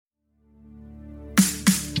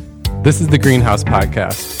This is the Greenhouse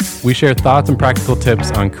Podcast. We share thoughts and practical tips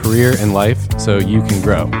on career and life so you can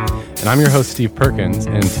grow. And I'm your host, Steve Perkins,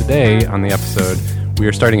 and today on the episode, we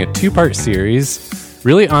are starting a two-part series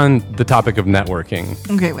really on the topic of networking.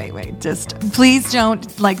 Okay, wait. Just please don't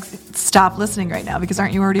stop listening right now because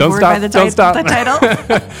aren't you already Don't bored stop, by the don't stop. title?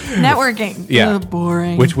 Networking. Yeah.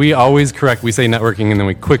 Boring. Which we always correct. We say networking and then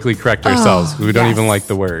we quickly correct ourselves because we don't even like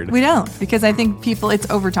the word. We don't because I think it's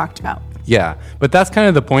over talked about. Yeah, but that's kind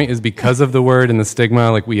of the point, is because of the word and the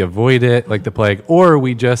stigma, like we avoid it like the plague, or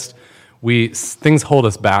things hold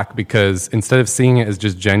us back because instead of seeing it as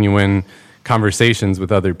just genuine conversations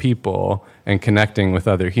with other people and connecting with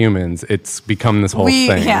other humans, it's become this whole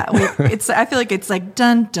thing. Yeah, I feel like it's like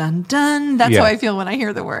dun dun dun. That's how I feel when I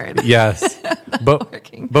hear the word. Yes, but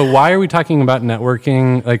why are we talking about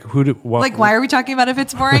networking? Why are we talking about if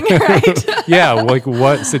it's boring? Right? Yeah, like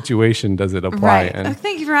what situation does it apply in? Oh,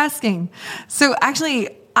 thank you for asking. So actually,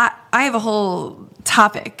 I have a whole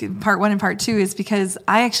topic. Part 1 and part 2 is because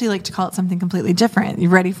I actually like to call it something completely different. You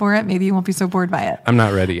ready for it? Maybe you won't be so bored by it. I'm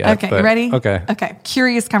not ready yet. Okay, ready? Okay.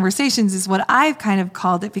 Curious conversations is what I've kind of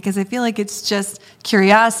called it because I feel like it's just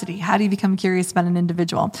curiosity. How do you become curious about an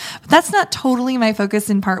individual? But that's not totally my focus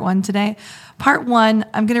in part 1 today. Part 1,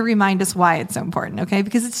 I'm going to remind us why it's so important, okay?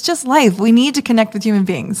 Because it's just life. We need to connect with human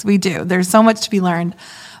beings. We do. There's so much to be learned.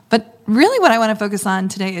 But really what I want to focus on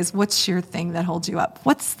today is what's your thing that holds you up?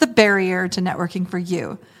 What's the barrier to networking for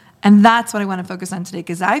you? And that's what I want to focus on today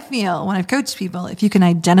because I feel when I've coached people, if you can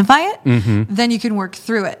identify it, then you can work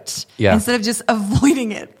through it instead of just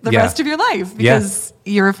avoiding it the rest of your life because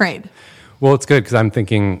you're afraid. Well, it's good because I'm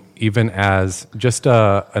thinking even as just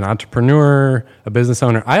an entrepreneur, a business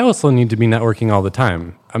owner, I also need to be networking all the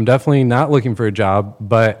time. I'm definitely not looking for a job,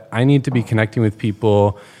 but I need to be connecting with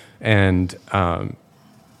people and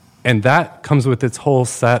that comes with its whole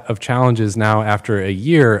set of challenges now after a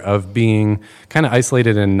year of being kind of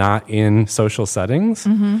isolated and not in social settings.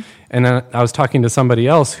 Mm-hmm. And then I was talking to somebody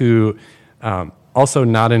else who also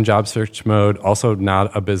not in job search mode, also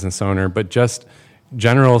not a business owner, but just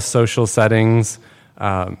general social settings.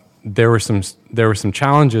 There were some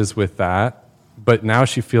challenges with that, but now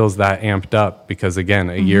she feels that amped up because,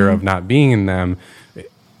 again, a year of not being in them.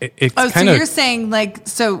 So you're saying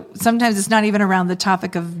so sometimes it's not even around the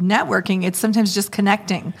topic of networking. It's sometimes just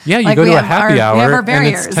connecting. Yeah, you go to a happy hour we have our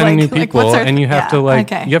barriers. And it's 10 new people and you have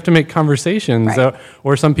you have to make conversations. Right.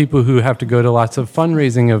 Or some people who have to go to lots of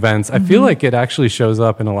fundraising events. I feel like it actually shows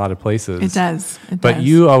up in a lot of places. It does. But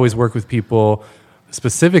you always work with people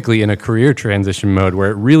specifically in a career transition mode where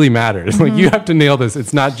it really matters. Like you have to nail this.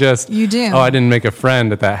 It's not just, you do. Oh, I didn't make a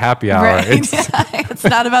friend at that happy hour. Right. It's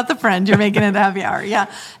not about the friend you're making at the happy hour. Yeah.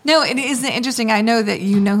 No, it is interesting. I know that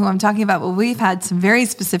you know who I'm talking about, but we've had some very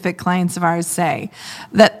specific clients of ours say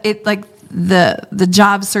that the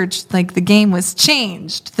job search, the game was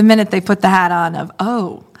changed the minute they put the hat on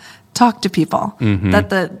of, talk to people, that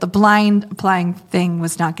the blind applying thing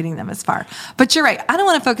was not getting them as far. But you're right. I don't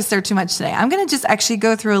want to focus there too much today. I'm going to just actually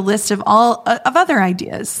go through a list of all of other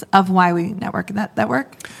ideas of why we network. That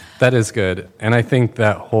work? That is good. And I think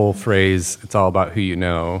that whole phrase, it's all about who you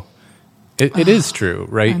know, it is true,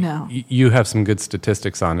 right? I know. You have some good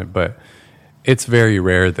statistics on it, but it's very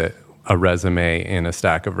rare that a resume in a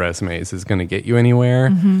stack of resumes is going to get you anywhere.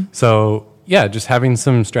 Mm-hmm. So yeah, just having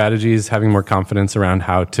some strategies, having more confidence around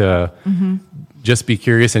how to just be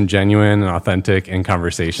curious and genuine and authentic in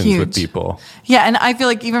conversations with people. Yeah, and I feel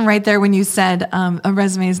like even right there when you said a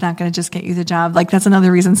resume is not going to just get you the job, that's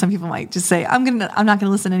another reason some people might just say, I'm not going to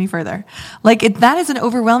listen any further. That is an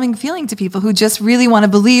overwhelming feeling to people who just really want to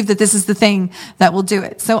believe that this is the thing that will do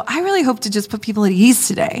it. So I really hope to just put people at ease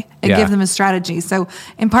today and give them a strategy. So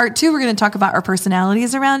in part 2, we're going to talk about our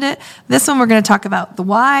personalities around it. This one, we're going to talk about the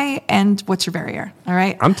why and what's your barrier. All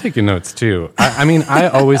right? I'm taking notes too. I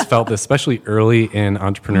always felt this, especially early in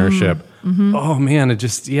entrepreneurship. Oh man,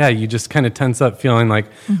 you just kind of tense up feeling like,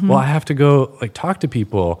 well, I have to go talk to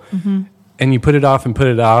people. And you put it off,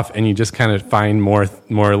 and you just kind of find more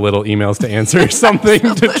little emails to answer or something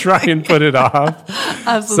to try and put it off.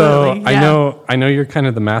 Absolutely. So I know you're kind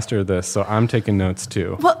of the master of this, so I'm taking notes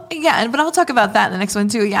too. Well, yeah, but I'll talk about that in the next one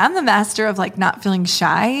too. Yeah, I'm the master of not feeling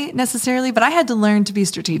shy necessarily, but I had to learn to be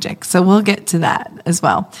strategic. So we'll get to that as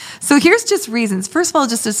well. So here's just reasons. First of all,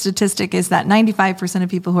 just a statistic is that 95% of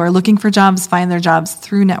people who are looking for jobs find their jobs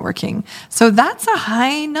through networking. So that's a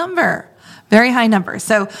high number, very high number.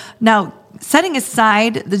 So now, setting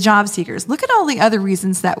aside the job seekers, look at all the other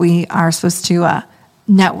reasons that we are supposed to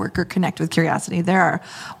network or connect with curiosity. There are,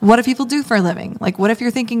 what do people do for a living? Like, what if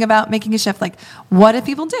you're thinking about making a shift? Like, what do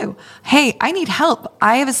people do? Hey, I need help.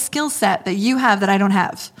 I have a skill set that you have that I don't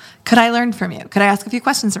have. Could I learn from you? Could I ask a few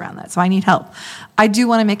questions around that? So I need help. I do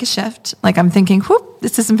want to make a shift. Like, I'm thinking, whoop,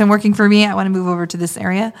 this hasn't been working for me. I want to move over to this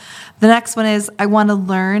area. The next one is I want to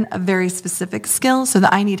learn a very specific skill. So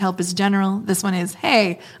the I need help is general. This one is,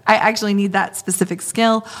 hey, I actually need that specific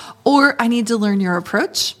skill. Or I need to learn your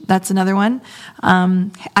approach. That's another one.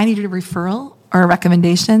 I need a referral or a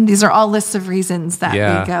recommendation. These are all lists of reasons that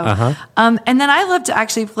we go. And then I love to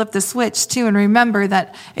actually flip the switch too and remember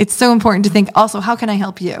that it's so important to think also, how can I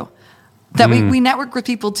help you? That we network with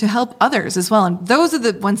people to help others as well. And those are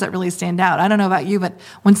the ones that really stand out. I don't know about you, but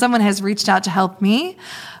when someone has reached out to help me,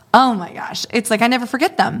 oh my gosh, it's like I never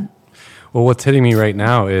forget them. Well, what's hitting me right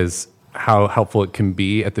now is how helpful it can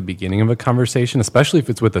be at the beginning of a conversation, especially if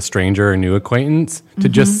it's with a stranger or new acquaintance, to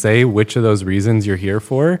just say which of those reasons you're here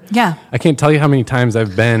for. Yeah. I can't tell you how many times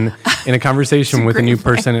I've been in a conversation with a new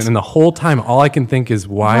person, and the whole time, all I can think is,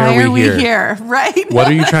 why are we here? Right? What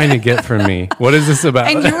are you trying to get from me? What is this about?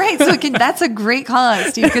 And you're right. So that's a great call out,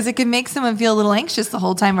 Steve, because it can make someone feel a little anxious the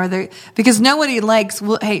whole time. Because nobody likes,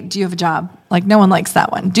 well, hey, do you have a job? Like, no one likes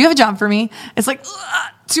that one. Do you have a job for me? It's like,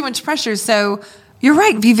 too much pressure. So you're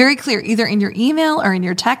right. Be very clear, either in your email or in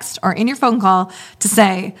your text or in your phone call, to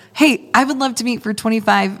say, hey, I would love to meet for 20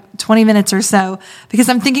 minutes or so because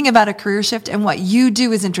I'm thinking about a career shift and what you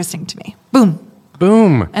do is interesting to me. Boom.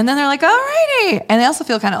 Boom. And then they're like, all righty. And they also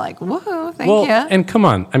feel kind of like, woohoo, thank you. And come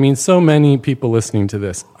on. I mean, so many people listening to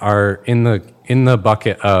this are in the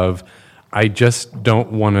bucket of, I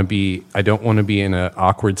don't want to be in an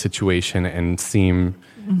awkward situation and seem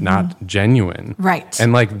not genuine. Right.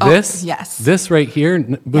 And like this right here,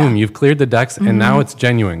 boom, you've cleared the decks and now it's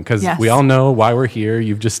genuine because we all know why we're here.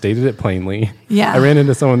 You've just stated it plainly. Yeah. I ran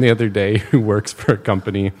into someone the other day who works for a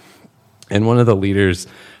company, and one of the leaders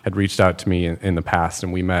had reached out to me in the past,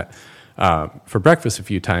 and we met for breakfast a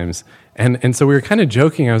few times. And so we were kind of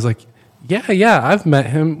joking. I was like, yeah, I've met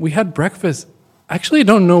him. We had breakfast. Actually, I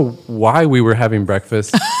don't know why we were having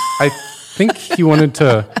breakfast. I think he wanted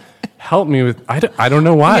to help me with, I don't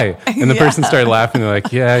know why. And the person started laughing. They're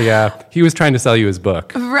like, yeah. He was trying to sell you his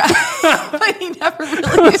book. Right. But he never really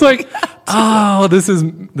I was like, this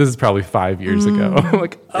is probably 5 years ago. I'm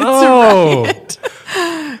like, right.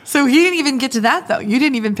 So he didn't even get to that, though. You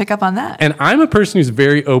didn't even pick up on that. And I'm a person who's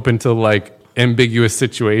very open to like ambiguous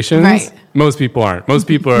situations. Right. Most people aren't. Most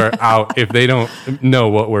people are out if they don't know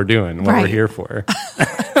what we're doing, what we're here for.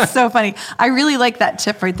 So funny. I really like that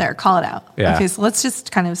tip right there. Call it out. Yeah. Okay, so let's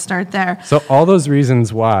just kind of start there. So all those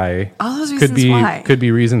reasons why could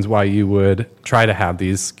be reasons why you would try to have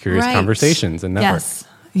these curious conversations and network. Yes.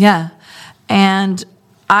 Yeah. And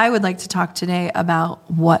I would like to talk today about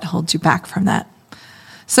what holds you back from that.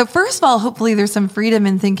 So first of all, hopefully there's some freedom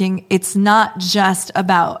in thinking it's not just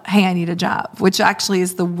about, hey, I need a job, which actually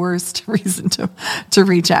is the worst reason to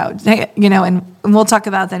reach out. You know, and we'll talk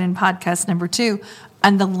about that in podcast number 2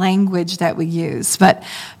 and the language that we use. But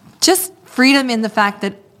just freedom in the fact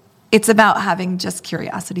that it's about having just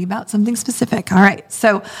curiosity about something specific. All right.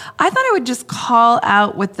 So I thought I would just call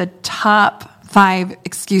out what the top 5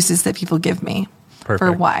 excuses that people give me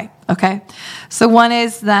for why. Okay. So one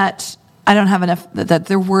is that I don't have enough, that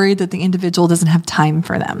they're worried that the individual doesn't have time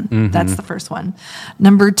for them. Mm-hmm. That's the first one.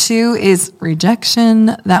 Number 2 is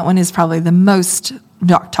rejection. That one is probably the most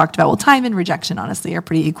talked about. Well, time and rejection, honestly, are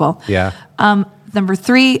pretty equal. Yeah. Number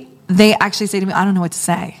 3, they actually say to me, I don't know what to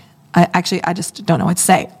say. I just don't know what to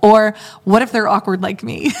say. Or what if they're awkward like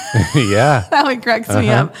me? Yeah. That one cracks me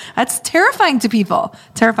up. That's terrifying to people.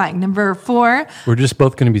 Terrifying. Number 4. We're just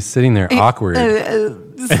both going to be sitting there awkward.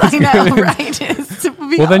 I know, right?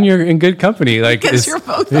 Well, then you're in good company. Like, because you're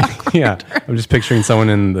both awkward. Yeah. I'm just picturing someone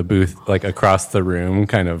in the booth, like across the room,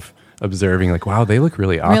 kind of observing, like, wow, they look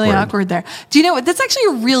really awkward. Really awkward there. Do you know what? That's actually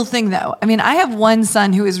a real thing, though. I mean, I have one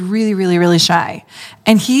son who is really, really, really shy.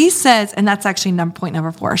 And he says, and that's actually point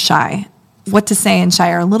number 4, shy. What to say and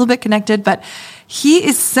shy are a little bit connected, but he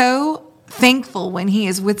is so thankful when he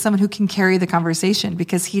is with someone who can carry the conversation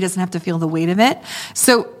because he doesn't have to feel the weight of it.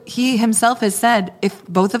 So he himself has said, if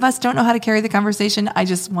both of us don't know how to carry the conversation, I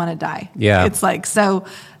just want to die. Yeah. It's like, so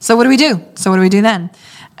what do we do? So what do we do then?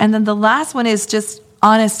 And then the last one is just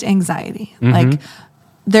honest anxiety. Mm-hmm. Like,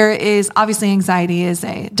 there is obviously anxiety is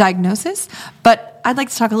a diagnosis, but I'd like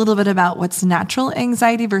to talk a little bit about what's natural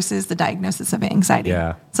anxiety versus the diagnosis of anxiety.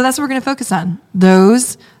 Yeah. So that's what we're going to focus on.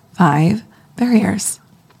 Those 5 barriers.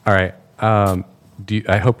 All right.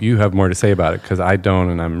 I hope you have more to say about it because I don't,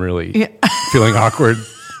 and I'm really feeling awkward.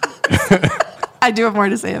 I do have more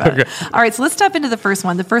to say about it. All right, so let's step into the first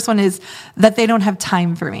one. The first one is that they don't have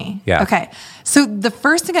time for me. Yeah. Okay. So the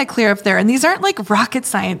first thing I clear up there, and these aren't like rocket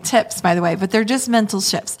science tips, by the way, but they're just mental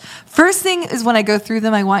shifts. First thing is when I go through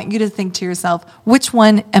them, I want you to think to yourself, which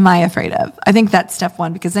one am I afraid of? I think that's step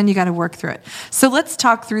one, because then you got to work through it. So let's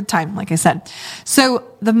talk through time, like I said.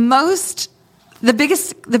 So the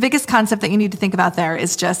biggest concept that you need to think about there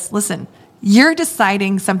is just, listen, you're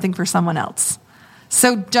deciding something for someone else.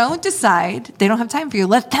 So don't decide they don't have time for you.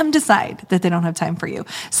 Let them decide that they don't have time for you.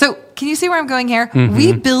 So can you see where I'm going here? Mm-hmm.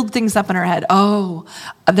 We build things up in our head. Oh,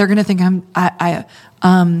 they're going to think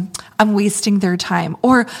I'm wasting their time,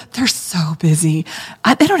 or they're so busy.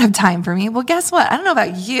 They don't have time for me. Well, guess what? I don't know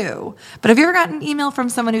about you, but have you ever gotten an email from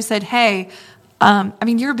someone who said, hey,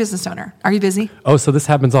 you're a business owner. Are you busy? Oh, so this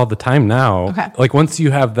happens all the time now. Okay. Like once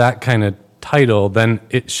you have that kind of title, then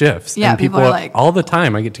it shifts. Yeah, and people are like, all the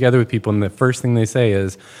time I get together with people and the first thing they say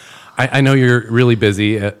is, I know you're really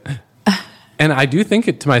busy. And I do think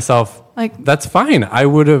it to myself, like, that's fine. I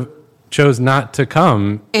would have chose not to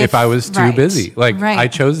come if I was too busy. Like I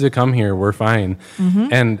chose to come here. We're fine.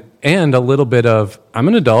 Mm-hmm. And a little bit of, I'm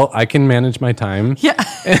an adult. I can manage my time. Yeah.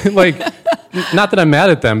 And like, not that I'm mad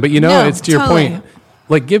at them, but it's to your point.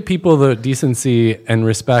 Like, give people the decency and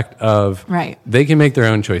respect of they can make their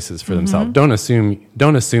own choices for themselves. Don't assume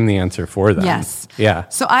the answer for them. Yes. Yeah.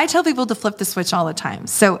 So I tell people to flip the switch all the time.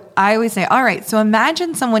 So I always say, all right, so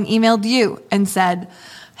imagine someone emailed you and said,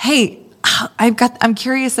 hey, I'm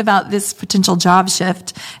curious about this potential job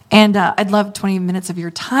shift, and I'd love 20 minutes of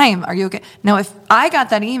your time. Are you okay? Now, if I got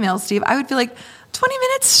that email, Steve, I would be like, 20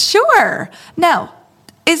 minutes? Sure. Now,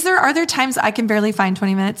 are there times I can barely find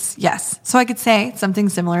 20 minutes? Yes. So I could say something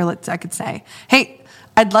similar. I could say, hey,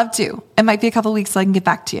 I'd love to. It might be a couple of weeks so I can get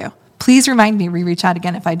back to you. Please remind me, reach out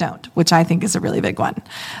again if I don't, which I think is a really big one.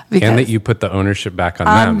 And that you put the ownership back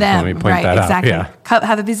on them. Let me point that exactly. out. Yeah.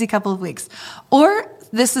 Have a busy couple of weeks. Or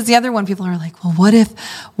this is the other one. People are like, well, what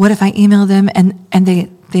if I email them and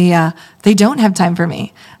they don't have time for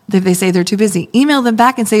me? They say they're too busy. Email them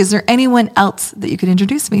back and say, is there anyone else that you could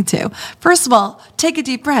introduce me to? First of all, take a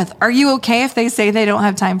deep breath. Are you okay if they say they don't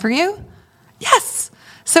have time for you? Yes.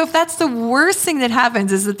 So if that's the worst thing that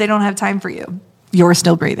happens is that they don't have time for you, you're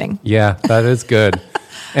still breathing. Yeah, that is good.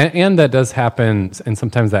 and that does happen. And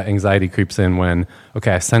sometimes that anxiety creeps in when,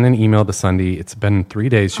 okay, I sent an email to Sunday. It's been 3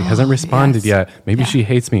 days. She hasn't responded yet. Maybe she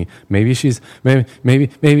hates me. Maybe she's, maybe.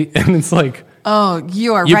 And it's like, oh,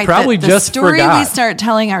 you are you right. Probably the just story forgot. We start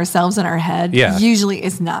telling ourselves in our head usually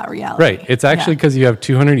is not reality. Right. It's actually because you have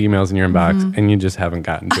 200 emails in your inbox and you just haven't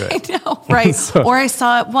gotten to it. I know, right. Or I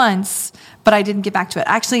saw it once, but I didn't get back to it.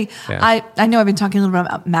 Actually, I know I've been talking a little bit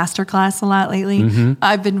about Masterclass a lot lately.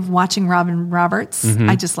 I've been watching Robin Roberts.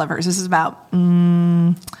 I just love hers. This is about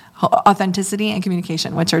authenticity and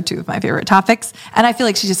communication, which are two of my favorite topics. And I feel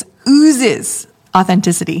like she just oozes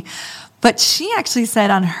authenticity. But she actually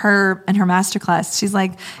said in her masterclass, she's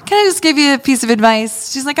like, can I just give you a piece of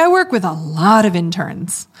advice? She's like, I work with a lot of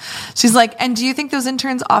interns. She's like, and do you think those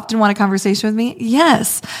interns often want a conversation with me?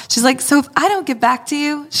 Yes. She's like, so if I don't get back to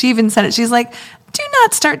you, she even said it. She's like, do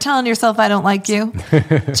not start telling yourself I don't like you.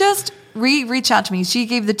 Just reach out to me. She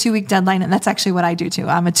gave the 2-week deadline, and that's actually what I do too.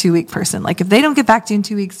 I'm a 2-week person. Like if they don't get back to you in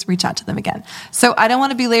 2 weeks, reach out to them again. So I don't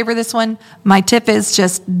want to belabor this one. My tip is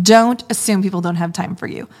just don't assume people don't have time for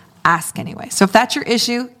you. Ask anyway. So if that's your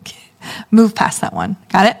issue, move past that one.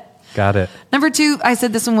 Got it? Got it. Number 2, I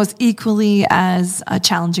said this one was equally as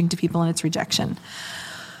challenging to people, and it's rejection.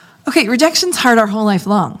 Okay, rejection's hard our whole life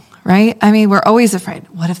long, right? I mean, we're always afraid.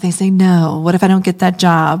 What if they say no? What if I don't get that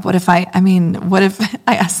job? What if I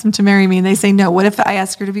ask them to marry me and they say no? What if I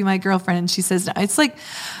ask her to be my girlfriend and she says no? It's like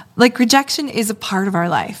rejection is a part of our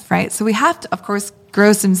life, right? So we have to, of course,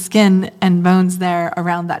 grow some skin and bones there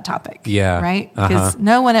around that topic. Yeah. Right? Because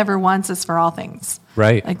no one ever wants us for all things.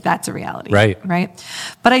 Right. Like that's a reality. Right.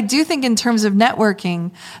 But I do think in terms of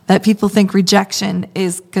networking that people think rejection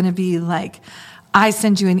is going to be like, I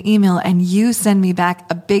send you an email and you send me back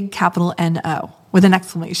a big capital N-O with an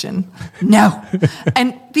exclamation. No.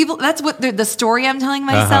 And people, that's what the story I'm telling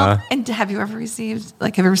myself. And have you ever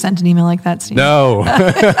sent an email like that, Steve? No.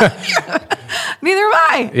 Neither have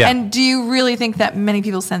I. Yeah. And do you really think that many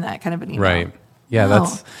people send that kind of an email? Right. Yeah, No.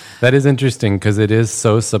 that is interesting because it is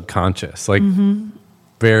so subconscious. Like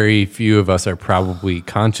very few of us are probably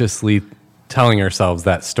consciously telling ourselves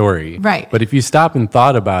that story. Right. But if you stop and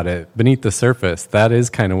thought about it beneath the surface, that is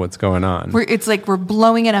kind of what's going on. It's like we're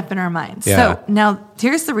blowing it up in our minds. Yeah. So now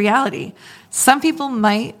here's the reality. Some people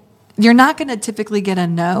you're not going to typically get a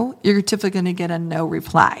no. You're typically going to get a no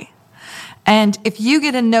reply. And if you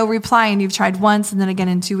get a no reply and you've tried once and then again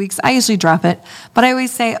in 2 weeks, I usually drop it. But I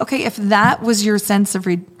always say, okay, if that was your sense of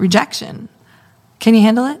rejection, can you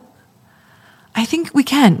handle it? I think we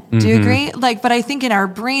can. Do you agree? But I think in our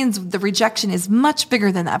brains, the rejection is much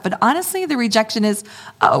bigger than that. But honestly, the rejection is,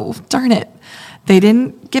 oh, darn it. They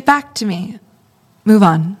didn't get back to me. Move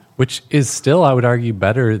on. Which is still, I would argue,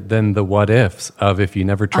 better than the what ifs of if you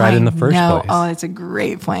never tried in the first place. Oh, that's a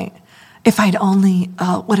great point. If I'd only,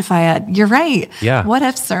 what if I had? You're right. Yeah. What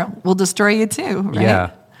ifs will destroy you too, right?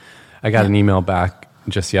 Yeah. I got an email back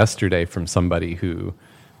just yesterday from somebody who,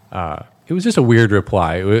 it was just a weird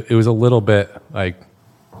reply. It was a little bit like,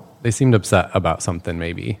 they seemed upset about something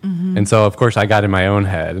maybe. And so, of course, I got in my own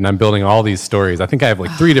head and I'm building all these stories. I think I have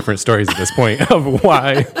like 3 different stories at this point of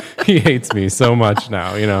why he hates me so much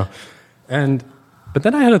now, But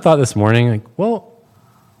then I had a thought this morning, like, well,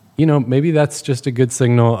 maybe that's just a good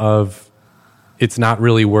signal of it's not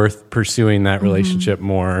really worth pursuing that relationship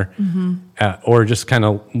more, or just kind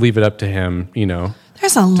of leave it up to him,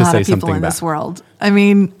 There's a lot of people in this world. I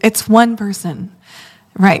mean, it's one person.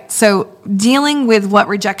 Right. So dealing with what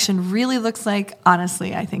rejection really looks like,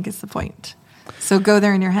 honestly, I think is the point. So go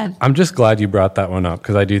there in your head. I'm just glad you brought that one up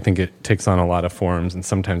because I do think it takes on a lot of forms, and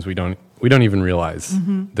sometimes we don't even realize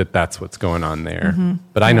that that's what's going on there.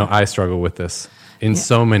 But I know I struggle with this in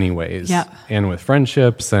so many ways, and with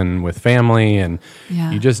friendships and with family, and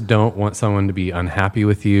you just don't want someone to be unhappy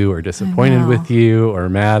with you or disappointed with you or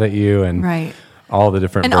mad at you, and all the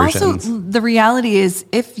different versions. And also, the reality is,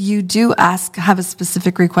 if you do have a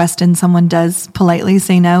specific request and someone does politely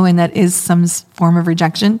say no, and that is some form of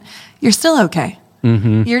rejection, you're still okay.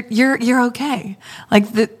 You're okay.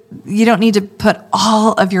 You don't need to put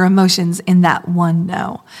all of your emotions in that one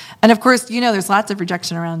no. And of course, there's lots of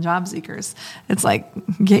rejection around job seekers. It's like,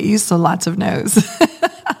 get used to lots of no's.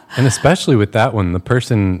 And especially with that one, the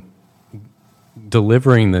person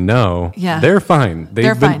delivering the no, they're fine.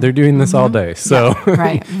 They're doing this all day. So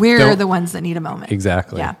right. We're the ones that need a moment.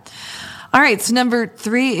 Exactly. Yeah. All right. So number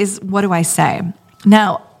 3 is, what do I say?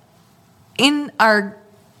 Now,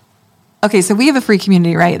 so we have a free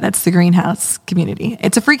community, right? That's the Greenhouse community.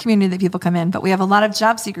 It's a free community that people come in, but we have a lot of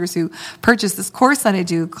job seekers who purchase this course that I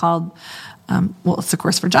do called, it's a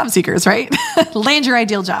course for job seekers, right? Land Your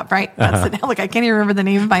Ideal Job, right? That's the name. Look, I can't even remember the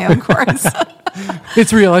name of my own course.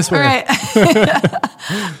 It's real, I swear. Right.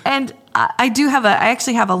 And I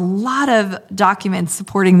actually have a lot of documents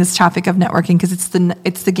supporting this topic of networking because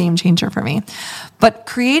it's the game changer for me. But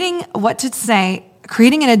creating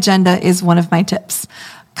an agenda is one of my tips.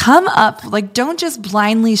 Come up, don't just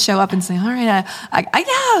blindly show up and say, all right,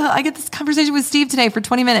 I get this conversation with Steve today for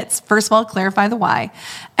 20 minutes. First of all, clarify the why.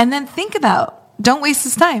 And then think about, don't waste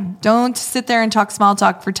this time. Don't sit there and talk small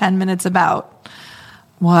talk for 10 minutes about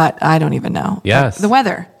what? I don't even know. Yes. The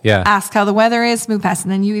weather. Yeah. Ask how the weather is, move past.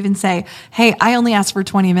 And then you even say, hey, I only asked for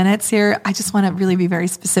 20 minutes here. I just want to really be very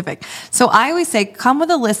specific. So I always say, come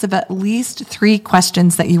with a list of at least 3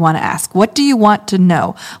 questions that you want to ask. What do you want to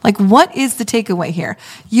know? What is the takeaway here?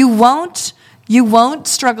 You won't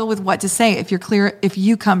struggle with what to say if you're clear, if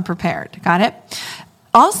you come prepared. Got it?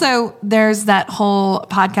 Also, there's that whole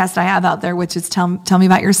podcast I have out there, which is tell me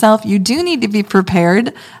about yourself. You do need to be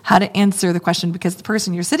prepared how to answer the question because the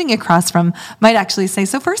person you're sitting across from might actually say,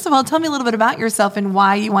 so first of all, tell me a little bit about yourself and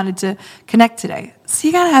why you wanted to connect today. So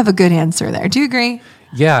you got to have a good answer there. Do you agree?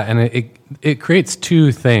 Yeah, and it creates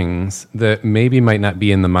 2 things that maybe might not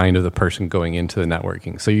be in the mind of the person going into the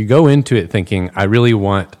networking. So you go into it thinking, I really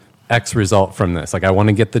want X result from this. I want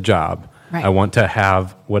to get the job. Right. I want to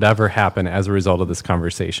have whatever happen as a result of this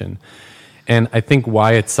conversation. And I think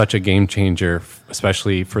why it's such a game changer,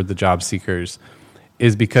 especially for the job seekers,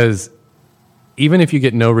 is because even if you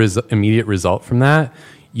get no immediate result from that,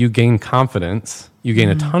 you gain confidence. You gain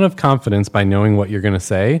a ton of confidence by knowing what you're going to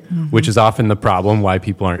say, which is often the problem, why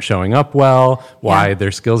people aren't showing up well, why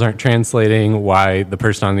their skills aren't translating, why the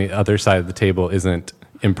person on the other side of the table isn't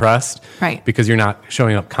impressed, right? Because you're not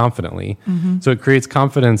showing up confidently. So it creates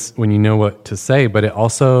confidence when you know what to say, but it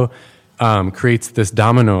also creates this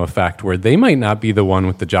domino effect where they might not be the one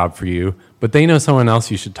with the job for you, but they know someone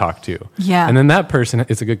else you should talk to. Yeah. And then that person,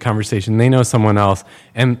 it's a good conversation. They know someone else,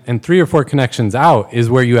 and 3 or 4 connections out is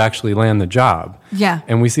where you actually land the job. Yeah.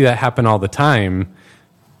 And we see that happen all the time.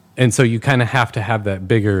 And so you kind of have to have that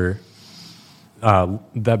bigger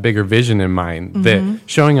vision in mind that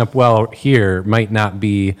showing up well here might not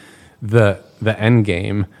be the end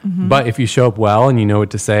game, but if you show up well and you know what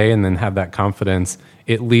to say and then have that confidence,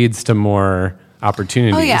 it leads to more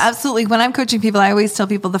opportunities. Oh yeah, absolutely. When I'm coaching people, I always tell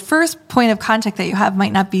people the first point of contact that you have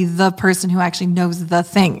might not be the person who actually knows the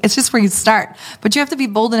thing. It's just where you start, but you have to be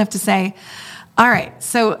bold enough to say, All right.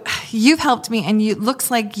 So you've helped me, and it looks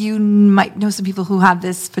like you might know some people who have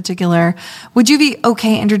this particular. Would you be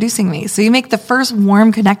okay introducing me? So you make the first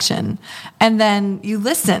warm connection, and then you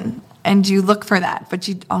listen and you look for that, but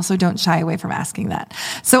you also don't shy away from asking that.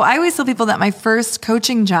 So I always tell people that my first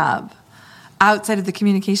coaching job outside of the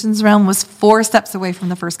communications realm was 4 steps away from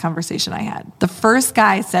the first conversation I had. The first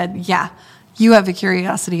guy said, yeah, you have a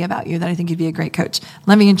curiosity about you that I think you'd be a great coach.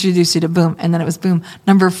 Let me introduce you to boom. And then it was boom.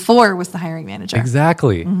 Number 4 was the hiring manager.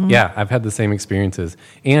 Exactly. Yeah, I've had the same experiences.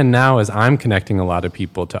 And now as I'm connecting a lot of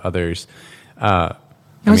people to others, Don't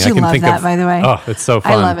you love that, by the way? Oh, it's so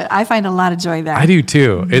fun. I love it. I find a lot of joy there. I do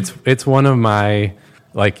too. It's one of my,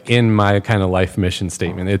 like, in my kind of life mission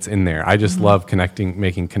statement. It's in there. I just love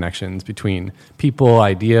making connections between people,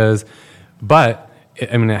 ideas. But it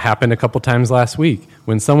happened a couple times last week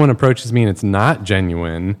when someone approaches me and it's not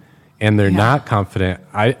genuine and they're not confident.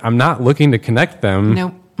 I'm not looking to connect them.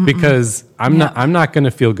 Nope. Because I'm not going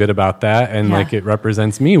to feel good about that, and like it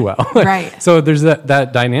represents me well. Right. So there's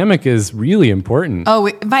that dynamic is really important. Oh,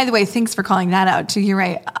 by the way, thanks for calling that out too. You're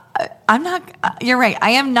right. You're right.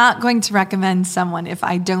 I am not going to recommend someone if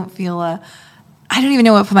I don't feel I don't even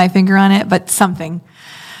know what to put my finger on it, but something.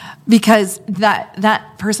 Because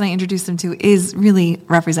that person I introduced them to is really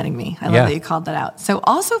representing me. I love that you called that out. So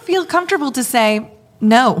also feel comfortable to say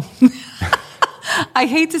no. I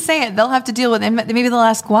hate to say it. They'll have to deal with it. Maybe they'll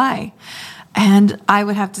ask why. And I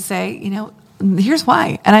would have to say, here's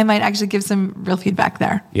why. And I might actually give some real feedback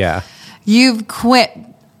there. Yeah. You've quit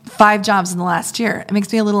 5 jobs in the last year. It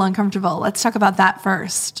makes me a little uncomfortable. Let's talk about that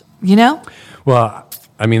first, Well,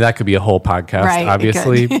 that could be a whole podcast, right,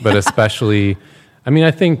 obviously, but especially,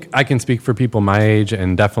 I think I can speak for people my age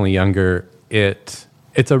and definitely younger. It's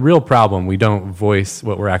a real problem. We don't voice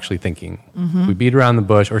what we're actually thinking. We beat around the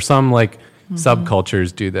bush, or some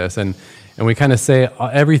subcultures do this, and we kind of say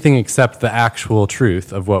everything except the actual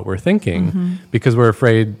truth of what we're thinking because we're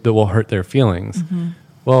afraid that we'll hurt their feelings.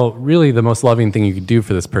 Well, really, the most loving thing you could do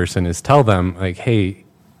for this person is tell them, like, hey,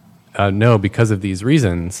 no, because of these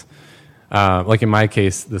reasons. Like in my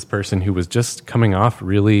case, this person who was just coming off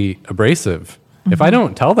really abrasive. If I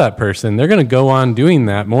don't tell that person, they're going to go on doing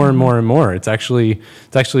that more and more and more. It's actually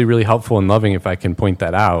really helpful and loving if I can point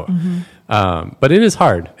that out. But it is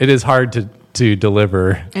hard. It is hard to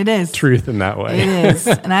deliver truth in that way. It is.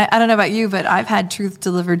 And I don't know about you, but I've had truth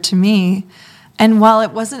delivered to me. And while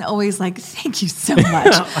it wasn't always like, thank you so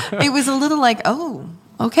much, it was a little like, oh,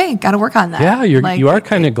 okay, got to work on that. Yeah, you are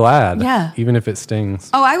kind of glad, even if it stings.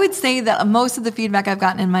 Oh, I would say that most of the feedback I've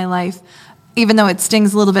gotten in my life, even though it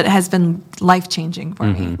stings a little bit, has been life-changing for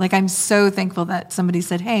me. Like, I'm so thankful that somebody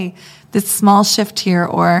said, hey, this small shift here,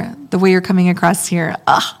 or the way you're coming across here,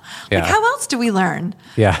 like, how else do we learn?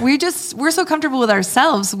 Yeah. We're so comfortable with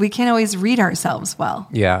ourselves, we can't always read ourselves well.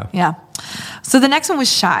 Yeah. So the next one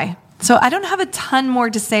was shy. So I don't have a ton more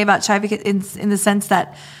to say about shy, because in the sense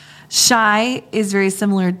that shy is very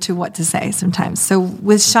similar to what to say sometimes. So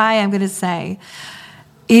with shy, I'm going to say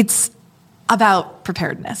it's about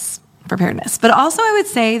preparedness. But also I would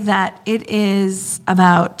say that it is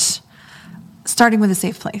about starting with a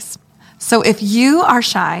safe place. So if you are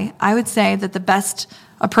shy, I would say that the best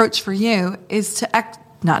approach for you is to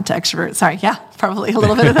not to extrovert. Sorry. Yeah, probably a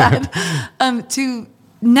little bit of that. To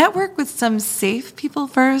network with some safe people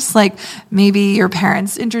first, like maybe your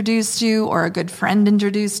parents introduced you or a good friend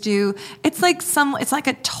introduced you. It's like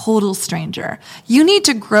a total stranger. You need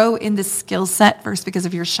to grow in the skill set first because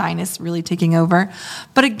of your shyness really taking over.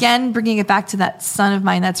 But again, bringing it back to that son of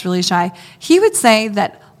mine that's really shy, he would say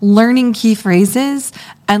that learning key phrases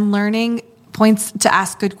and learning points to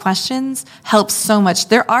ask good questions helps so much.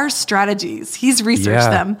 There are strategies. He's researched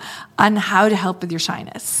them on how to help with your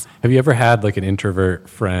shyness. Have you ever had like an introvert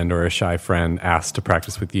friend or a shy friend asked to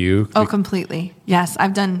practice with you? Oh, completely. Yes.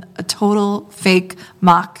 I've done a total fake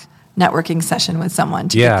mock networking session with someone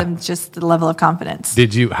to get them just the level of confidence.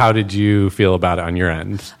 How did you feel about it on your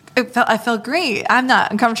end? I felt great. I'm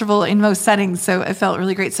not uncomfortable in most settings, so it felt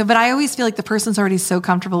really great. But I always feel like the person's already so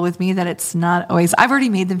comfortable with me that it's not always, I've already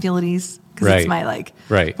made them feel at ease because it's my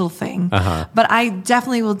little thing. But I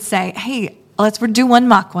definitely will say, hey, let's do one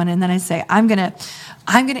mock one. And then I say, I'm going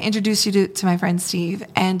to introduce you to my friend Steve.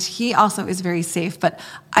 And he also is very safe, but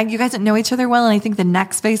you guys don't know each other well. And I think the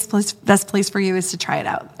next best place for you is to try it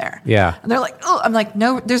out there. Yeah. And they're like, oh, I'm like,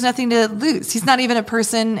 no, there's nothing to lose. He's not even a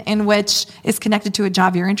person in which is connected to a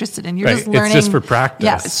job you're interested in. You're just learning. It's just for practice.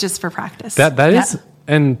 Yeah, it's just for practice. That is,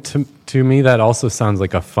 and to me, that also sounds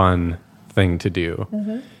like a fun thing to do.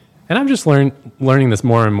 And I'm just learning this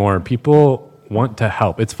more and more. People want to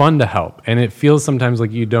help. It's fun to help. And it feels sometimes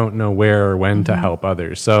like you don't know where or when to help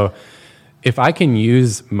others. So if I can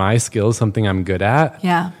use my skills, something I'm good at,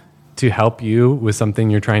 Yeah. to help you with something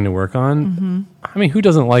you're trying to work on, I mean, who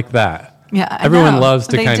doesn't like that? Yeah, Everyone know. loves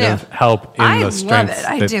to They kind do. of help in I the strengths love it.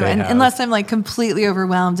 I that do. they And have. unless I'm like completely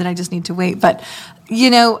overwhelmed and I just need to wait. But, you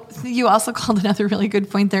know, you also called another really good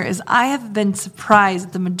point there is I have been surprised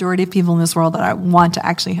at the majority of people in this world that I want to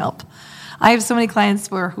actually help. I have so many clients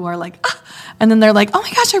who are like, and then they're like, oh my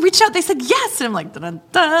gosh, I reached out. They said yes. And I'm like, dun, dun,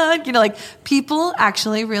 dun. You know, like people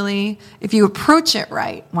actually really, if you approach it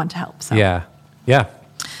right, want to help. So. Yeah. Yeah.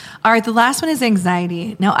 All right, the last one is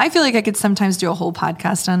anxiety. Now, I feel like I could sometimes do a whole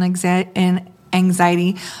podcast on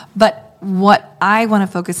anxiety, but what I want to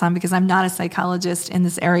focus on, because I'm not a psychologist in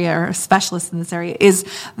this area or a specialist in this area, is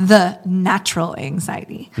the natural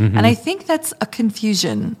anxiety. And I think that's a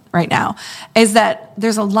confusion right now, is that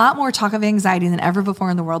there's a lot more talk of anxiety than ever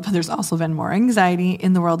before in the world, but there's also been more anxiety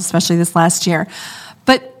in the world, especially this last year.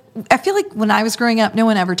 But I feel like when I was growing up, no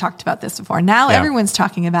one ever talked about this before. Now everyone's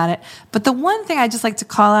talking about it. But the one thing I just like to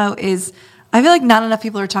call out is I feel like not enough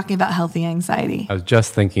people are talking about healthy anxiety. I was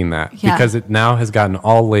just thinking that Yeah. because it now has gotten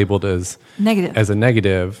all labeled as Negative. as a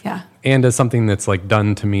negative, Yeah. and as something that's like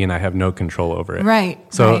done to me and I have no control over it. Right,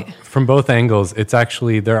 So right. from both angles, it's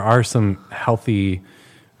actually there are some healthy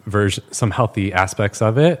some healthy aspects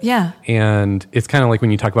of it. Yeah. And it's kind of like when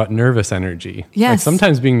you talk about nervous energy. Like Yes.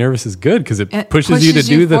 sometimes being nervous is good because it, It pushes you to pushes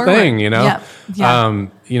you do the forward. thing, you know? Yep. Yeah.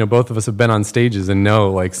 You know, both of us have been on stages and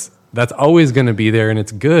know like that's always going to be there and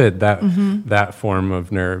it's good that form of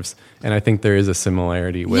nerves. And I think there is a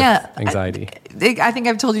similarity with anxiety. I think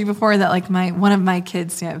I've told you before that like one of my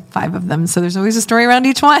kids, I have 5 of them, so there's always a story around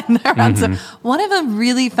each one. So one of them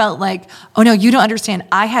really felt like, oh no, you don't understand.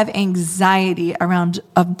 I have anxiety around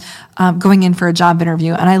going in for a job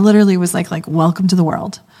interview, and I literally was like welcome to the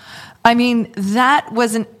world. I mean, it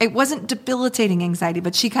wasn't debilitating anxiety,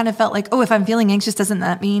 but she kind of felt like, oh, if I'm feeling anxious, doesn't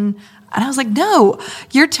that mean? And I was like, no,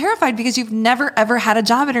 you're terrified because you've never, ever had a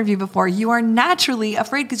job interview before. You are naturally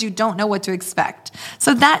afraid because you don't know what to expect.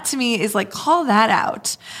 So that to me is like, call that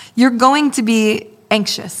out. You're going to be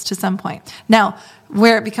anxious to some point. Now,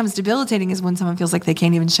 where it becomes debilitating is when someone feels like they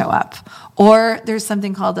can't even show up. Or there's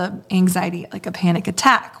something called anxiety, like a panic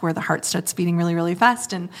attack, where the heart starts beating really, really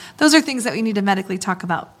fast. And those are things that we need to medically talk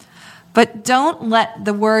about. But don't let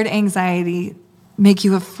the word anxiety make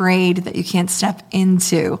you afraid that you can't step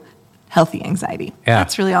into healthy anxiety. Yeah.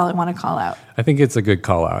 That's really all I want to call out. I think it's a good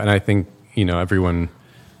call out. And I think, you know, everyone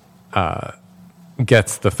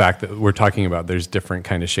gets the fact that we're talking about there's different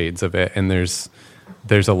kind of shades of it. And there's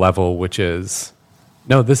a level which is,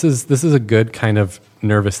 no, this is a good kind of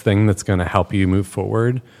nervous thing that's going to help you move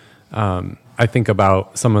forward. I think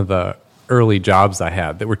about some of the early jobs I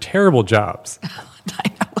had that were terrible jobs.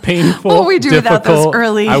 Painful, What would we do without those difficult.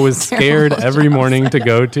 early I was scared terrible every jobs? morning to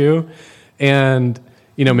go to. And,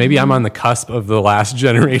 you know, maybe I'm on the cusp of the last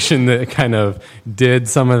generation that kind of did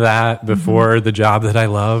some of that before the job that I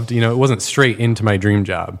loved. You know, it wasn't straight into my dream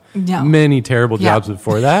job. No. Many terrible Yeah. jobs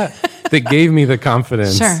before that that gave me the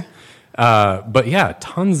confidence. Sure. But yeah,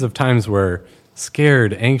 tons of times were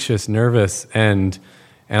scared, anxious, nervous. And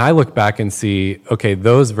I look back and see, okay,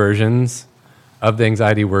 those versions of the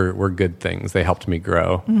anxiety were good things. They helped me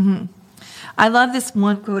grow. I love this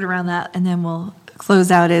one quote around that, and then we'll close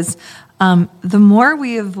out is, the more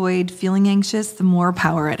we avoid feeling anxious, the more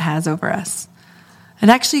power it has over us. It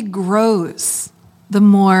actually grows the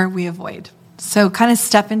more we avoid. So kind of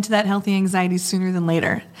step into that healthy anxiety sooner than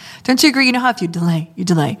later. Don't you agree? You know how if you delay, it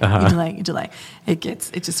just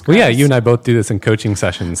grows. Well, yeah, you and I both do this in coaching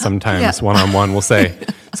sessions. Sometimes Yeah. one-on-one, we'll say,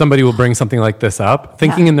 somebody will bring something like this up,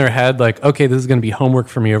 thinking in their head, like, okay, this is going to be homework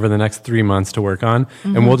for me over the next 3 months to work on.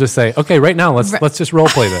 And we'll just say, okay, right now, let's just role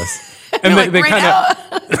play this. And You're they like, kind of,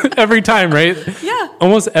 every time, right? Yeah.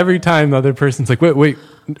 Almost every time the other person's like, wait,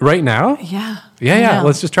 right now? Yeah. Yeah, I know.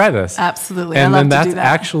 let's just try this. Absolutely. And I then love to that's do that.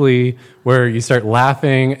 actually where you start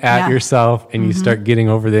laughing at Yeah. yourself and you start getting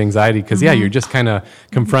over the anxiety because, you're just kind of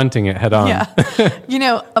confronting it head on. Yeah. You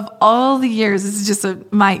know, of all the years, this is just you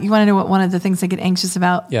want to know what one of the things I get anxious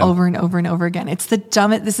about Yeah. over and over and over again. It's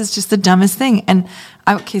this is just the dumbest thing. And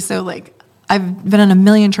so like, I've been on a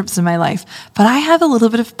million trips in my life, but I have a little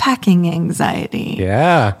bit of packing anxiety.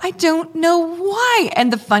 Yeah. I don't know why.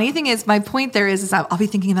 And the funny thing is, my point there is I'll be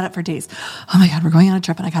thinking about it for days. Oh my God, we're going on a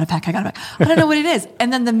trip and I gotta pack. I don't know what it is.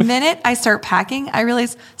 And then the minute I start packing, I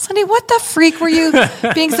realize, Sunday, what the freak were you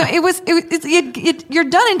being so, you're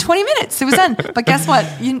done in 20 minutes. It was done. But guess what?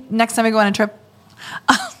 Next time I go on a trip,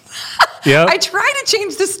 Yep. I try to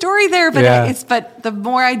change the story there, but Yeah. but the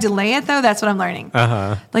more I delay it, though, that's what I'm learning.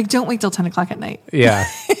 Like, don't wait till 10 o'clock at night. Yeah.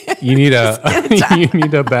 You need a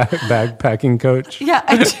backpacking coach. Yeah,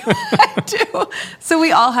 I do. I do. So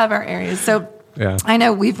we all have our areas. So Yeah. I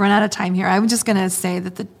know we've run out of time here. I'm just going to say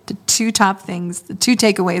that the two top things, the two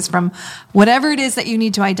takeaways from whatever it is that you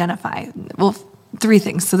need to identify. Well, three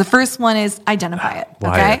things. So the first one is identify it.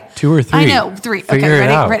 Why? Okay. 2 or 3? I know. 3. Figure okay. it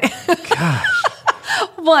out. Ready? Gosh.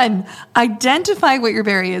 1, identify what your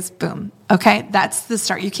berry is. Boom. Okay. That's the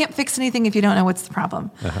start. You can't fix anything if you don't know what's the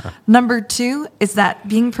problem. Number 2 is that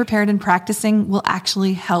being prepared and practicing will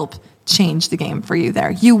actually help change the game for you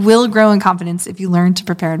there. You will grow in confidence if you learn to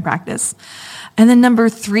prepare and practice. And then number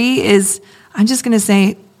 3 is, I'm just going to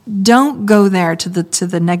say, don't go there to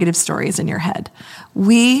the negative stories in your head.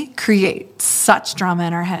 We create such drama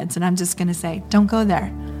in our heads, and I'm just going to say, don't go there.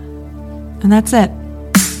 And that's it.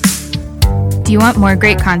 Do you want more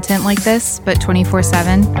great content like this, but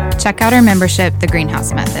 24/7? Check out our membership, The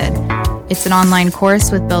Greenhouse Method. It's an online course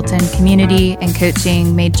with built-in community and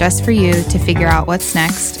coaching made just for you to figure out what's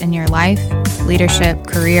next in your life, leadership,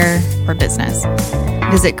 career, or business.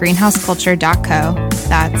 Visit greenhouseculture.co,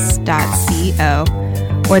 that's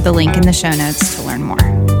 .co, or the link in the show notes to learn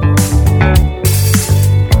more.